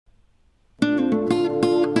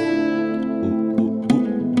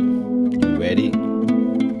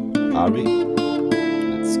Are we?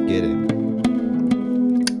 Let's get it.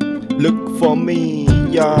 Look for me,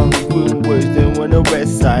 young boomers on the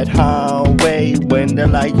west side highway. When they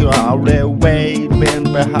like you out their way,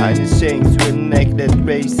 been behind the scenes with necklace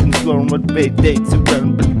racing, going with big dates to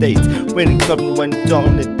run with dates. When it comes when it's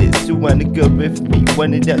on the this, you wanna go with me.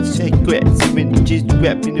 When it does shake grass, you when just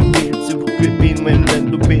wrapping the wheels so gripping. When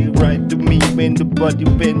the way right to me, when the body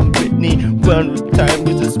bend with me. One time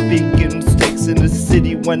with the speaking stakes in the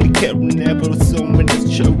city. When the camera never, so when the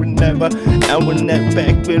show never. And when that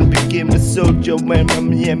back when became a soldier, when I'm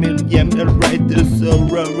the writer, so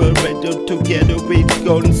rubber right together, we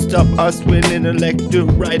gonna stop us winning the lecture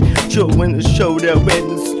right. Showing the shoulder when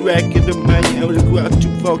the strike in the mind, I would go out to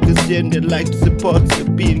focus in the like to support the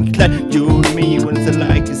being Clyde. You and me, when it's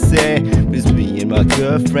like you say, it's me and my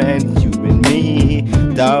girlfriend, you and me.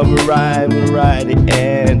 Down the right the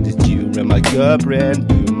end, it's you and my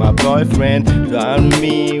girlfriend, you my boyfriend. Down with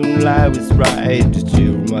me when life was right, it's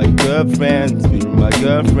you and my girlfriend, you and my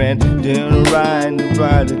girlfriend. Down the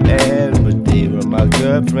right the end, but they were my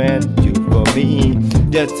girlfriend, you for me.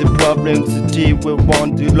 That's the problem today, we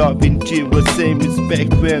want to love into the same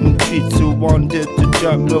respect when treats who wanted to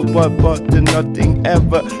jump no but nothing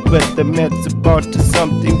ever. But the meds about to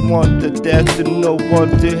something wanted that to no one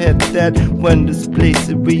to have that. When this place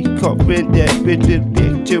we covering that with the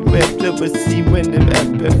picture never see when it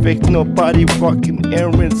at perfect. Nobody walking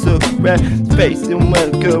errands so crap space and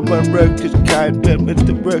welcome and work is kind. When with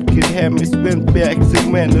the working hammers went back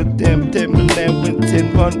and when the damn land went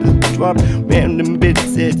 10 drop. When the bit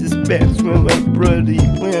says this best when we're bloody.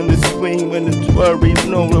 When the swing, when it's worry,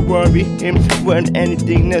 no worry him. When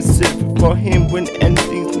anything necessary for him, when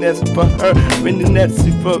anything's necessary for her, when the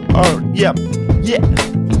necessary for her, yeah.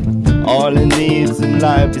 All I need is some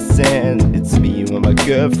life is sand. It's me and my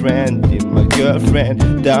girlfriend, you my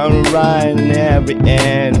girlfriend. Down the right and every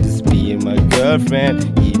end. It's me and my girlfriend,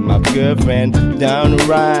 you my girlfriend. Down the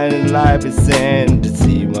right and life is sand. It's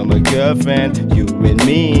you and my girlfriend, you and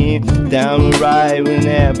me. Down the right and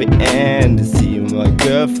every end. It's you and my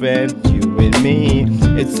girlfriend, you and me.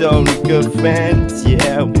 It's only good friends,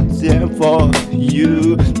 yeah, we're there for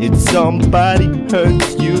you. It's somebody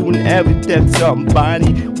hurts you and every time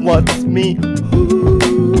somebody wants me.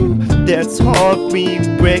 Ooh, that's hard we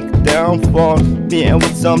break down for. Yeah,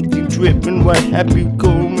 with something dripping, what happy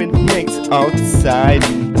going makes outside.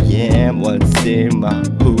 Yeah, what's in my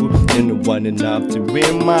hood and the one enough to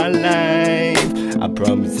win my life. I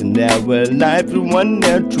promise in our life, the one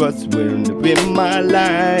that trust will win my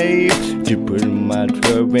life. You put in my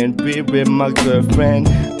trust and be with my girlfriend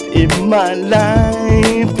in my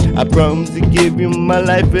life. I promise to give you my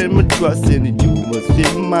life and my trust in you must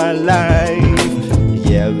in my life.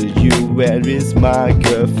 Yeah, with you, where is my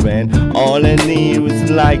girlfriend? All I need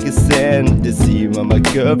was like a sand to see my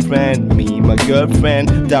girlfriend, me, my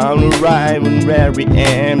girlfriend. Down the right when where we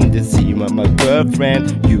am to see my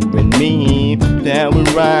girlfriend, you and me. Down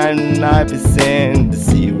the right and life is sand to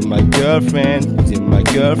see my girlfriend, see my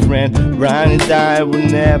girlfriend. Ride and die will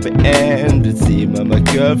never end to see my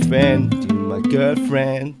girlfriend, see my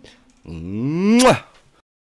girlfriend. Mwah!